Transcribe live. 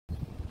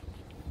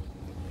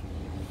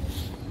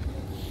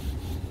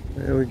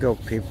There we go,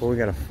 people. We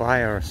got a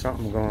fire or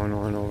something going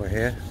on over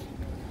here.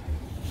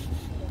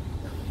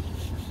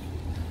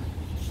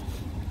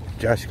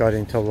 Just got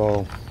into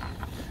low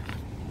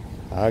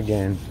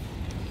again.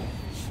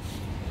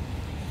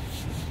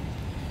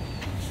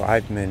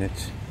 5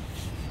 minutes.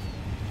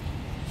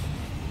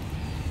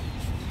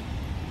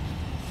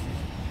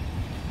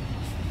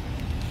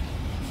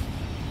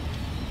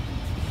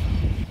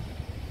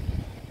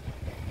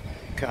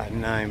 Got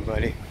 9,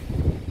 buddy.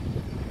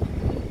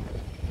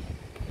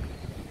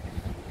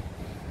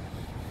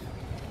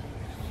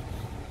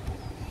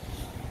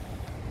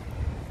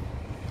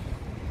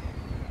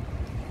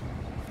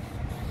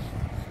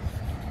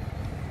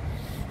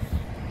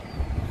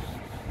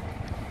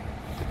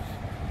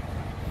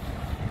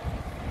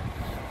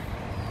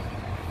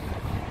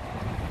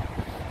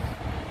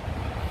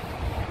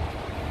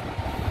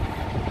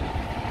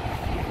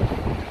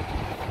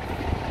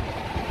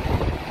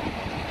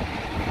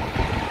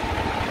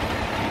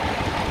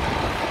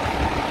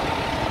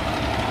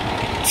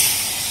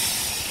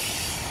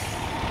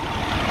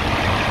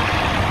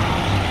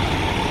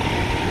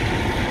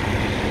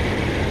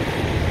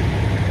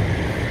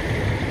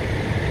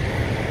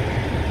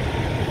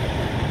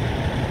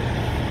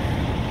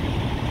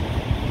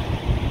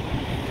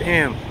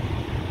 Damn.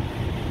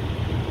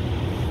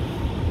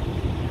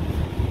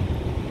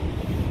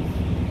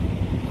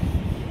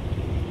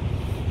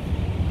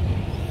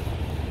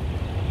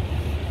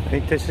 I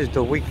think this is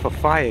the week for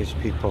fires,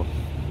 people.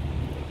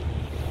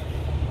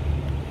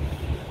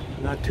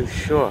 Not too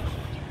sure.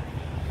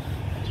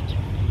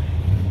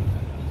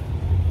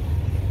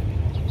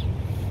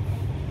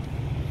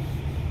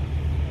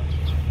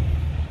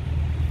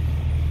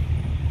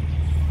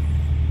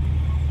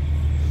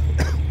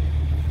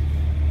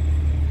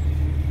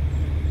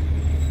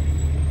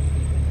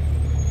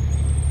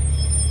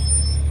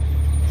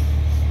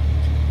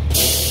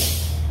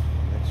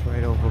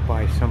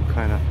 By some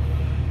kind of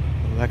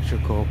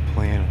electrical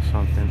plant or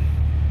something.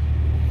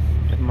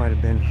 It might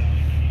have been.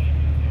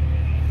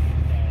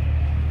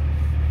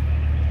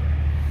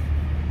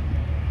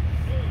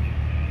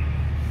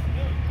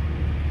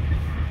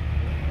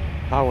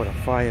 How would a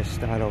fire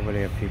start over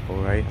there,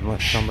 people, right?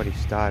 Unless somebody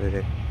started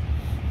it.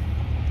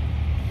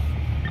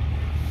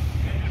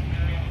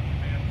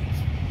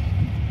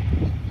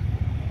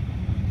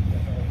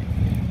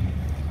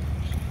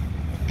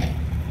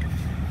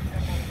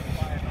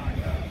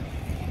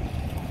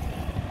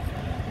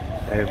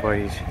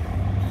 Everybody's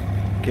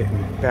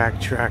getting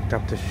backtracked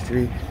up the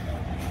street.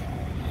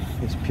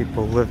 These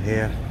people live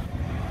here.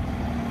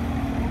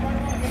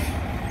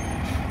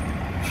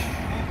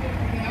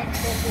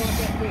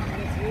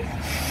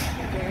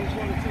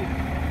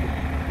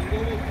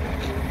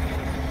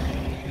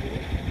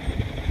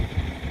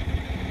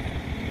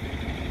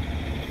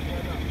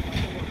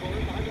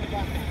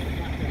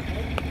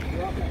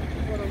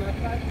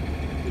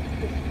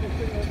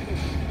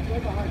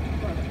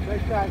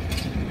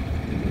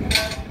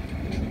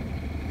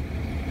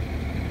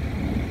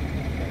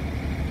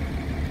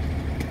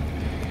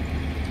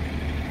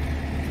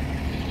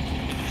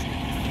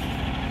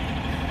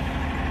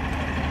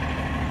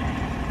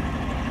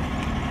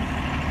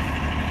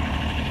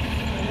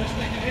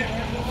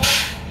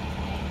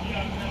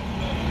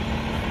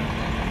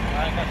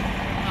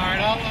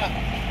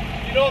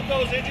 You know if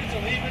those engines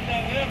are leaving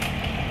down there?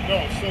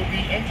 No, so the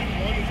engine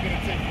 1 is going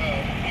to take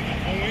either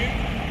go in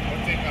or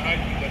take a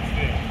high speed that's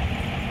there.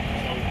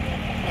 So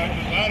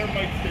the ladder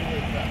might stay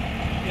where it's at.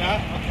 Yeah?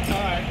 Okay.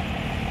 Alright.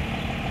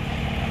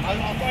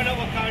 I'll find out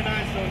what car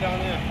 9's doing down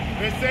there.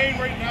 They're saying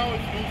right now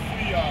it's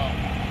mostly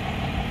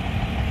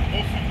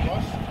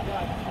rust.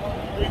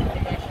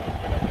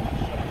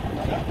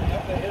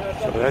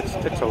 So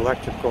that's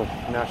electrical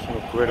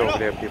national grid over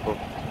there, people.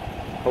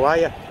 How are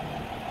you?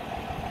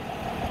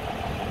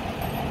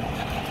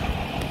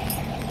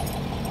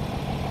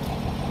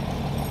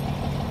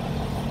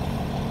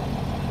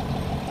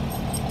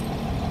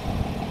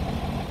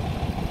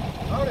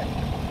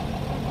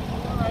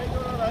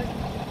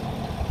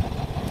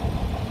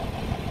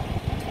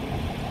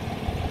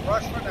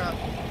 Rush for now.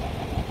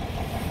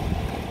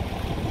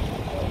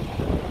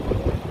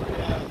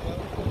 Yeah,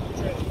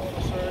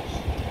 transformer search.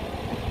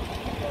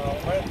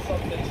 Right in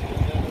some cases,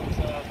 and then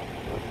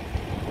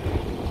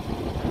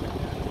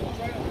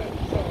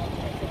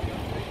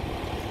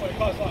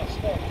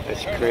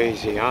it's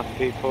crazy, huh,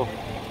 people?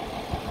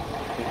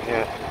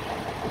 Yeah.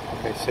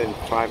 Like I said, in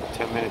 5 or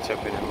 10 minutes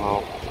I've been in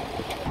low.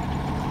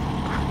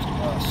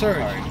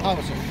 Surge,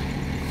 power surge.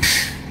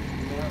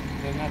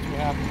 Then that's what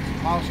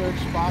happens. Power surge,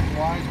 spark,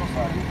 wires, what's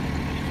that?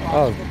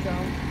 Oh,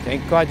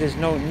 thank God there's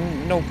no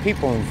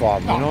people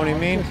involved, you know what I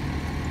mean?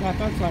 Not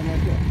that time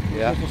right there.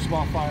 Yeah. Just a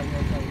small fire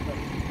right there.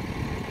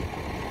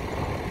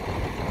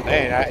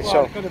 Man,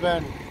 Well, it could have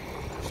been.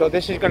 so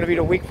this is going to be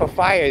the week for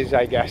fires,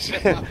 I guess.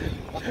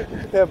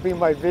 That'll be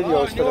my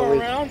videos for the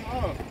week. Around?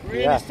 Oh,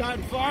 Randy's Yeah.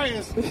 starting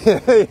fires.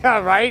 Yeah,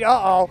 right?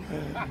 Uh-oh.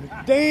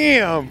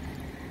 Damn.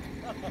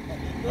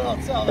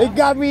 They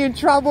got me in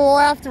trouble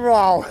after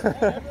all.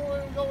 Everywhere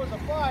we go with a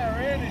fire,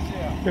 Randy's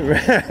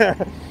here.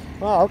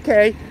 Oh,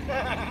 okay.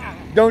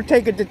 Don't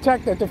take a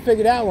detective to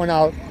figure that one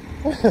out.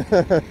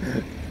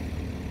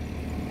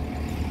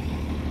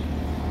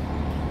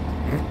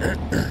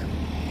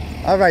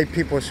 All right,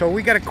 people. So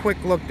we got a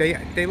quick look.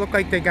 They look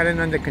like they got it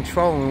under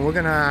control, and we're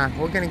gonna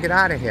get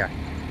out of here.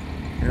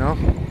 You know.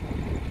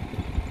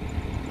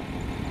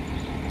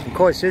 Of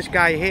course, this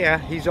guy here,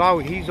 he's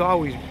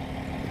always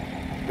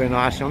been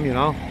awesome. You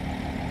know,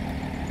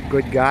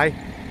 good guy.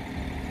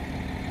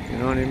 You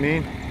know what I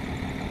mean?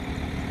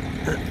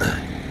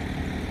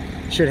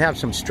 Should have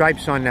some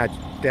stripes on that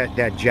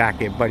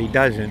jacket, but he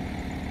doesn't.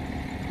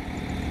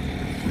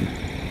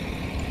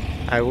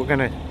 All right, we're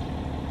gonna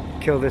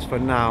kill this for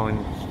now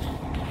and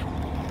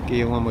give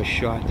you one more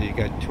shot. You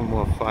got 2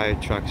 more fire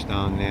trucks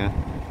down there.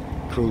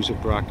 Cruiser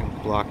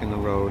blocking the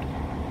road.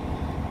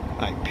 All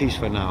right, peace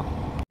for now.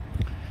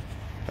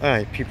 All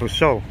right, people.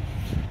 So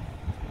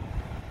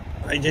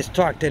I just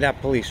talked to that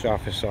police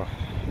officer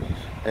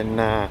and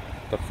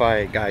the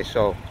fire guy.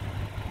 So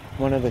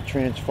one of the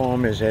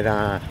transformers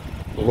that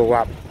blew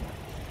up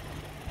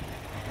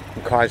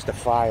and caused the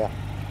fire,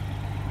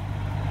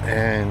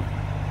 and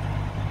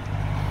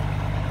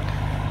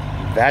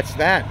that's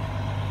that.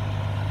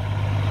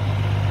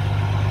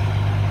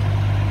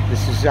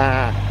 This is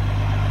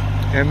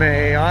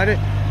m.a.a. audit,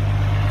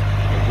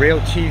 real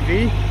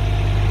TV.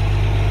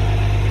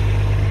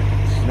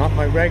 It's not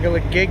my regular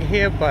gig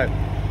here, but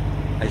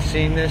I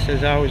seen this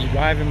as I was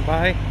driving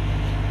by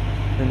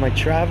in my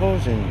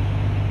travels, and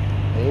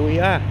here we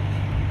are.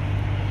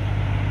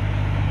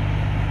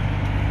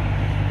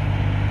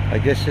 I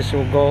guess this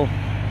will go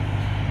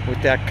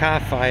with that car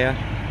fire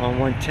on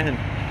 110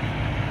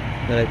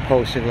 that I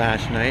posted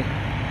last night.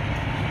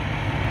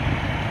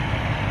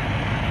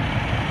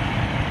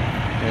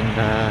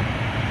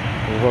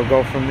 And we'll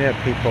go from there,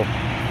 people.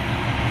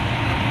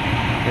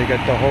 They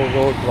got the whole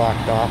road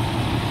blocked off,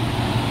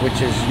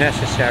 which is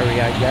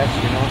necessary, I guess,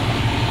 you know.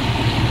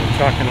 We're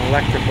talking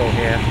electrical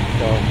here,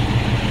 so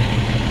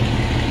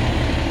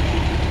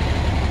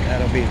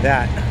that'll be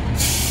that.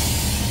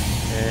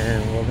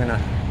 And we're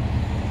gonna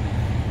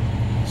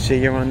see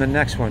you on the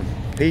next one.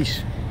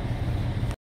 Peace.